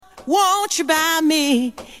won't you buy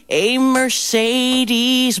me a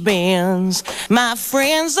Mercedes Benz? My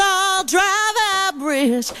friends all drive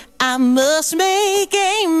hybrids, I must make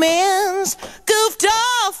amends. Goofed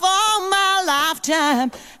off all my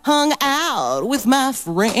lifetime, hung out with my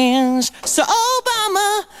friends. So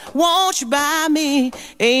Obama, won't you buy me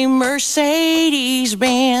a Mercedes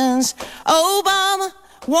Benz? Obama,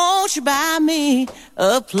 won't you buy me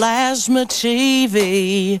a plasma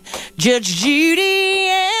TV? Judge Judy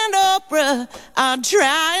and Oprah are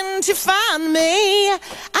trying to find me.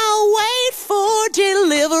 I'll wait for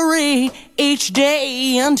delivery each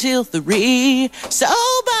day until 3. So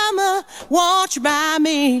Obama, won't you buy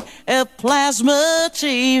me a plasma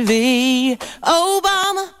TV?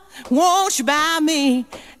 Obama, won't you buy me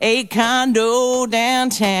a condo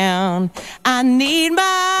downtown? I need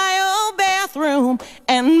my own bathroom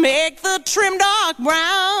and make the trim dark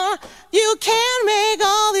brown. You can't make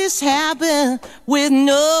all this happen with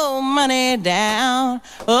no money down.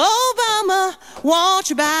 Obama, won't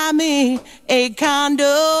you buy me a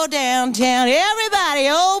condo downtown? Everybody,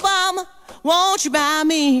 Obama, won't you buy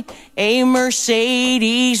me a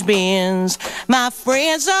Mercedes Benz? My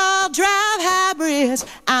friends all drive hybrids,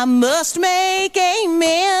 I must make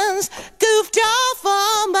amends. Goofed off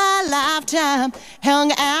all my lifetime,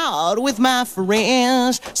 hung out with my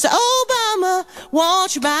friends. So Obama,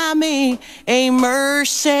 won't you buy me a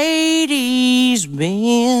Mercedes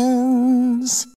Benz?